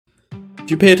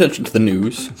If you pay attention to the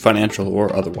news, financial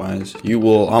or otherwise, you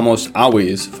will almost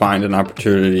always find an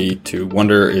opportunity to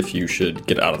wonder if you should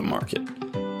get out of the market.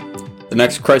 The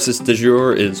next crisis du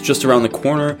jour is just around the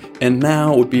corner, and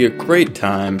now would be a great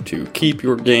time to keep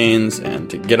your gains and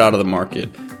to get out of the market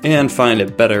and find a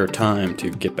better time to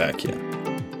get back in.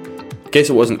 In case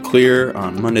it wasn't clear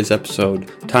on Monday's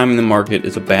episode, timing the market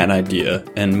is a bad idea,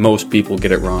 and most people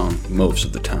get it wrong most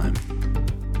of the time.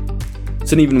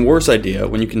 It's an even worse idea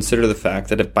when you consider the fact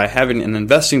that if by having an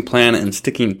investing plan and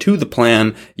sticking to the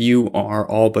plan, you are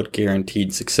all but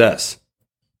guaranteed success.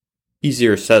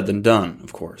 Easier said than done,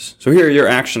 of course. So here are your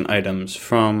action items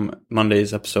from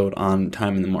Monday's episode on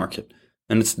timing the market.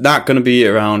 And it's not going to be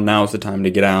around now's the time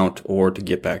to get out or to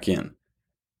get back in.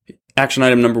 Action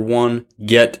item number 1,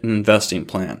 get an investing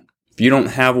plan. If you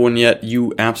don't have one yet,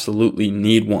 you absolutely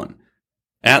need one.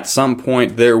 At some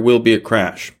point, there will be a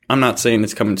crash. I'm not saying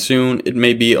it's coming soon. It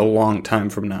may be a long time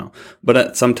from now. But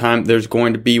at some time, there's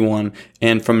going to be one.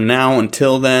 And from now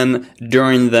until then,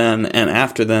 during then, and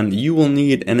after then, you will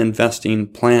need an investing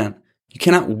plan. You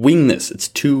cannot wing this. It's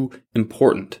too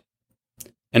important.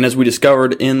 And as we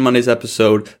discovered in Monday's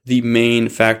episode, the main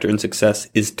factor in success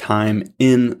is time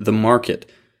in the market.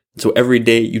 So every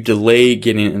day you delay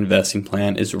getting an investing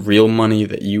plan is real money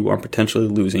that you are potentially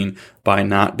losing by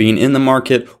not being in the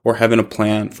market or having a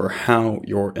plan for how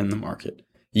you're in the market.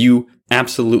 You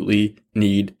absolutely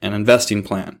need an investing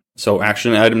plan. So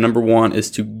action item number 1 is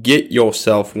to get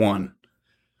yourself one.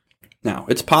 Now,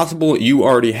 it's possible you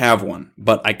already have one,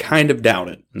 but I kind of doubt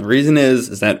it. And the reason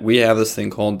is that we have this thing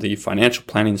called the Financial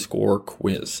Planning Score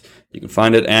Quiz. You can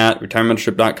find it at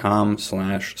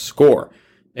retirementmentorship.com/score.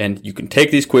 And you can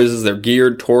take these quizzes. They're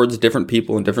geared towards different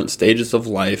people in different stages of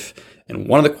life. And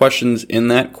one of the questions in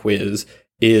that quiz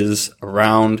is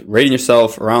around rating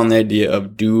yourself around the idea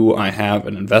of, do I have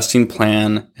an investing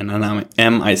plan and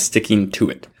am I sticking to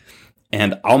it?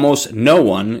 And almost no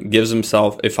one gives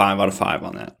himself a 5 out of 5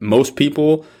 on that. Most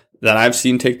people that I've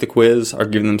seen take the quiz are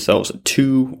giving themselves a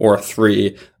 2 or a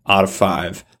 3 out of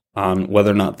 5 on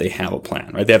whether or not they have a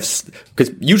plan, right? Because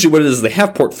usually what it is they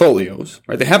have portfolios,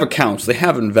 right? They have accounts, they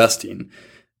have investing,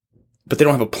 but they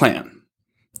don't have a plan.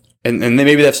 And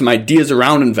maybe they have some ideas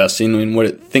around investing and what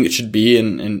they think it should be.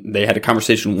 And they had a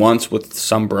conversation once with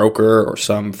some broker or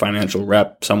some financial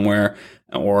rep somewhere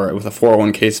or with a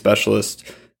 401k specialist,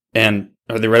 or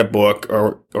they read a book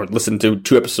or listened to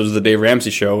 2 episodes of the Dave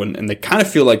Ramsey show. And they kind of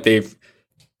feel like they've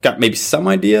got maybe some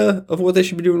idea of what they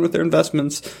should be doing with their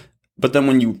investments. But then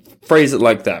when you phrase it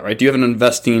like that, right? Do you have an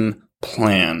investing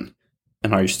plan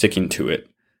and are you sticking to it?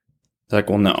 It's like,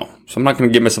 well, no. So I'm not going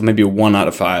to give myself maybe a 1 out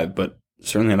of 5, but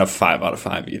certainly not a 5 out of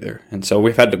 5 either. And so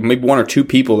we've had maybe 1 or 2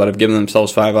 people that have given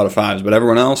themselves 5 out of 5s, but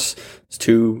everyone else is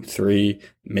 2, 3,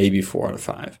 maybe 4 out of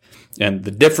 5. And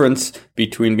the difference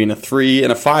between being a 3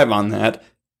 and a 5 on that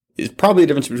is probably the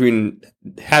difference between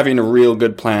having a real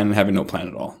good plan and having no plan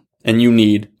at all. And you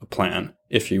need a plan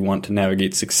if you want to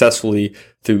navigate successfully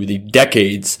through the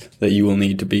decades that you will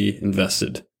need to be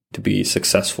invested to be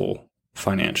successful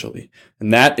financially.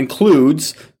 And that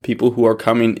includes people who are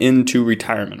coming into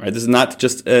retirement, right? This is not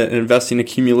just an investing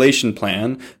accumulation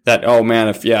plan that, oh man,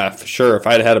 if I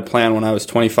had a plan when I was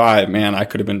 25, man, I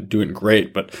could have been doing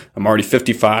great, but I'm already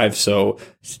 55, so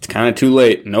it's kind of too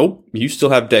late. Nope, you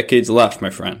still have decades left, my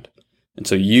friend. And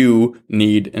so you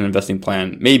need an investing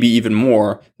plan, maybe even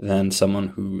more than someone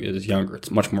who is younger.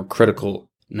 It's much more critical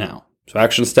now. So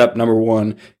action step number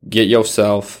 1, get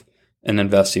yourself an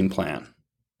investing plan.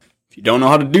 If you don't know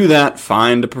how to do that,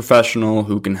 find a professional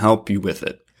who can help you with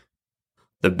it.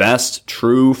 The best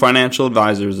true financial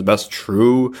advisors, the best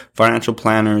true financial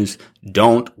planners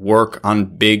don't work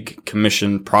on big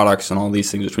commission products and all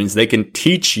these things, which means they can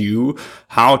teach you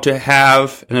how to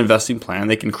have an investing plan.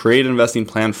 They can create an investing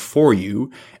plan for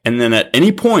you. And then at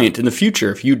any point in the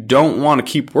future, if you don't want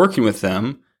to keep working with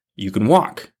them, you can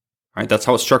walk, right? That's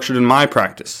how it's structured in my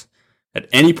practice. At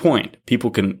any point,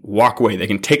 people can walk away. They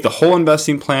can take the whole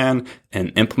investing plan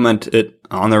and implement it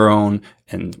on their own,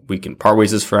 and we can part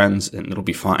ways as friends, and it'll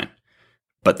be fine.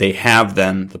 But they have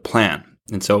then the plan.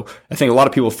 And so I think a lot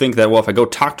of people think that, well, if I go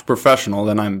talk to a professional,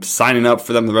 then I'm signing up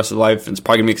for them the rest of life, and it's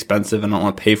probably going to be expensive, and I don't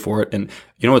want to pay for it. And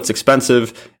you know what's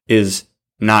expensive is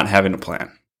not having a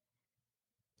plan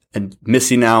and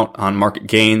missing out on market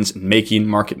gains and making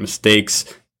market mistakes.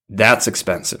 That's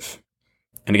expensive.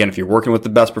 And again, if you're working with the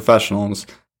best professionals,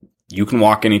 you can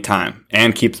walk anytime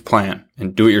and keep the plan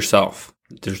and do it yourself.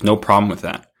 There's no problem with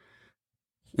that.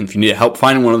 And if you need help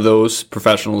finding one of those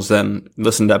professionals, then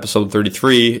listen to episode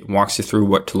 33. It walks you through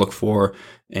what to look for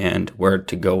and where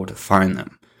to go to find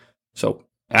them. So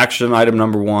action item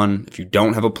number 1, if you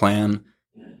don't have a plan,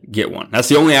 get one. That's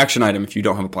the only action item if you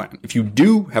don't have a plan. If you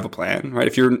do have a plan, right?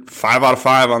 If you're 5 out of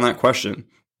 5 on that question,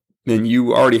 then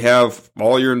you already have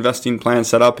all your investing plans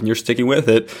set up and you're sticking with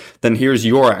it, then here's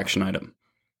your action item.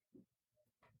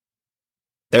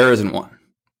 There isn't one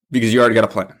because you already got a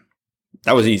plan.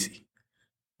 That was easy.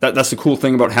 That's the cool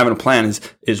thing about having a plan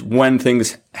is when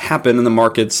things happen in the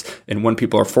markets and when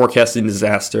people are forecasting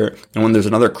disaster and when there's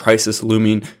another crisis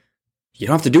looming, you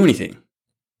don't have to do anything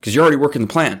because you're already working the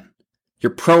plan.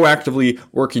 You're proactively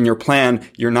working your plan.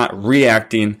 You're not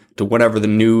reacting to whatever the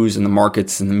news and the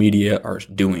markets and the media are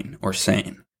doing or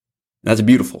saying. That's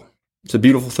beautiful. It's a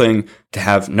beautiful thing to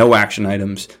have no action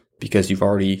items because you've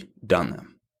already done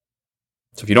them.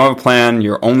 So if you don't have a plan,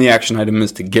 your only action item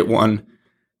is to get one.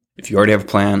 If you already have a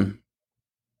plan,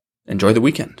 enjoy the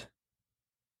weekend.